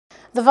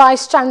The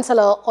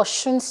Vice-Chancellor of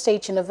UNIOSUN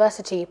State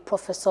University,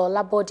 Professor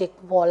Labode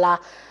Wola,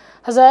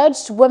 has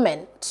urged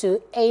women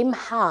to aim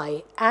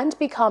high and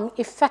become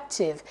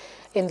effective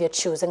in their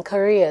chosen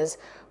careers.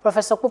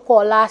 Professor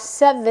Kupola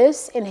said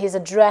this in his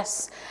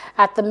address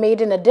at the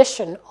maiden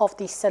edition of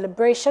the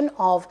celebration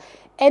of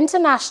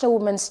International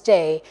Women's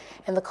Day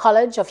in the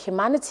College of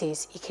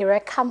Humanities,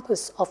 Ikire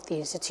campus of the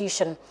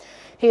institution.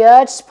 He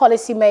urged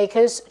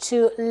policymakers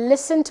to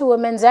listen to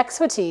women's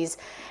expertise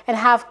and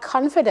have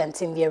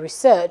confidence in their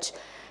research.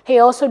 He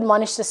also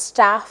admonished the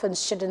staff and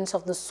students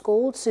of the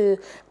school to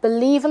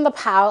believe in the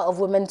power of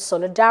women's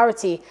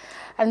solidarity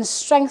and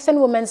strengthen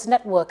women's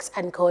networks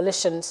and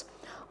coalitions.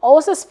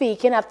 Also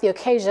speaking at the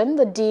occasion,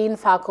 the Dean,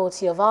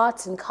 Faculty of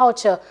Arts and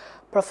Culture,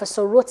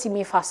 Professor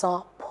Rotimi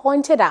Fasson,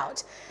 pointed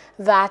out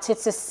that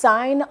it's a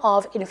sign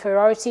of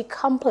inferiority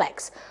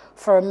complex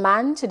for a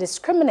man to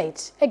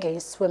discriminate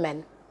against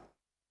women.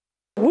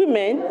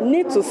 Women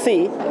need to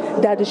see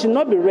that they should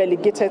not be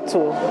relegated to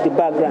the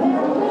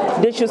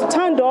background. They should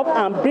stand up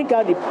and bring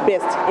out the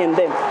best in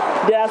them.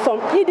 There are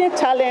some hidden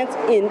talents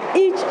in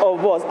each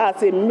of us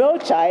as a male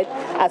child,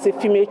 as a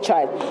female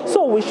child.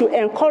 So we should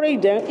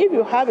encourage them. If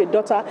you have a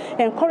daughter,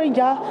 encourage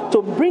her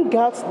to bring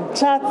out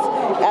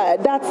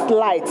that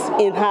light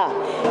in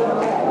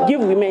her.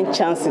 Give women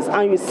chances,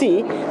 and you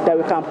see that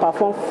we can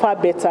perform far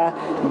better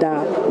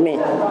than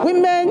men.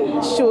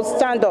 Women should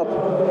stand up.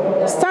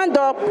 Stand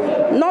up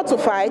not to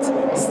fight,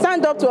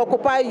 stand up to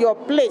occupy your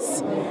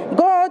place.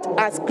 God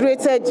has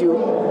created you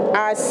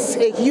as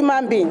a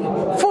human being,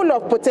 full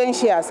of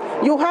potentials.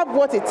 You have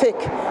what it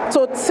takes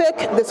to take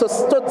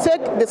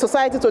the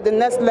society to the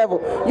next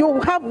level. You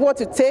have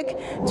what it takes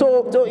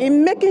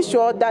in making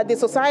sure that the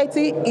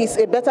society is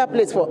a better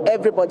place for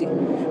everybody.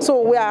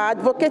 So we are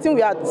advocating,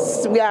 we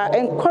are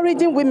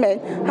encouraging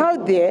women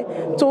out there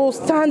to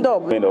stand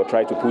up. Or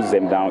try to push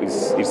them down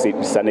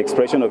it's an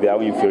expression of their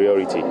own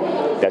inferiority.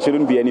 There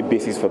shouldn't be any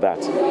basis for that.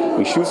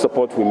 We should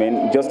support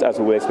women just as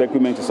we will expect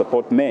women to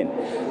support men.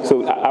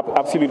 So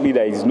absolutely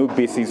there is no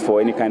basis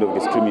for any kind of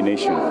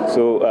discrimination.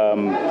 So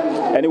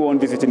anyone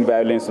visiting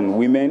violence on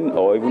women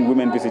or even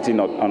women visiting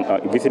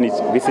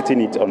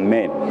it on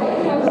men,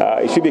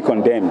 it should be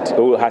condemned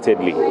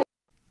wholeheartedly.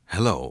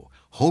 Hello,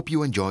 hope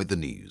you enjoyed the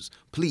news.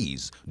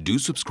 Please do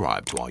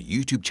subscribe to our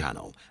YouTube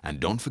channel and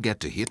don't forget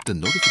to hit the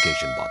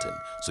notification button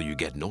so you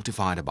get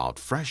notified about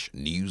fresh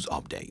news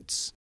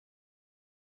updates.